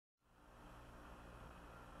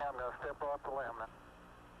I'm going to step off the limb now.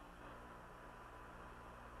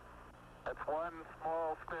 That's one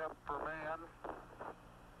small step for man,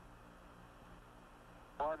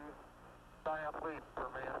 one giant leap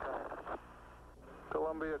for mankind.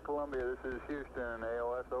 Columbia, Columbia, this is Houston,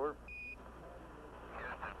 AOS, over.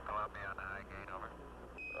 Houston, Columbia on the high gain, over.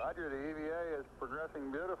 Roger, the EVA is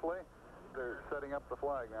progressing beautifully. They're setting up the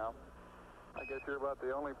flag now. I guess you're about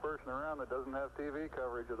the only person around that doesn't have TV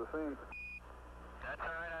coverage of the scene. That's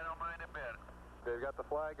all right, I don't mind a bit. They've got the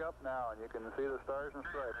flag up now, and you can see the stars and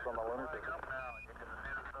stripes on the lunar surface.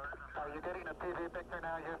 Are you getting a TV picture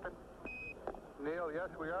now, Houston? Neil, yes,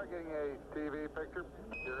 we are getting a TV picture.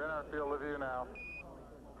 You're in our field of view now.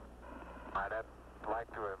 I'd like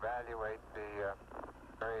to evaluate the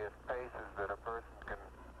various paces that a person can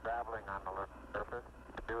traveling on the lunar surface.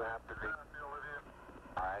 You do have to be.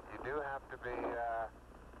 All right, you do have to be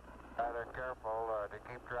rather careful to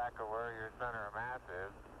keep track of where your center of mass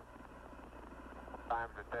is.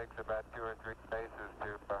 Sometimes it takes about 2 or 3 paces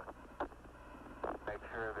to make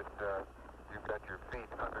sure that you've got your feet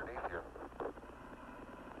underneath you.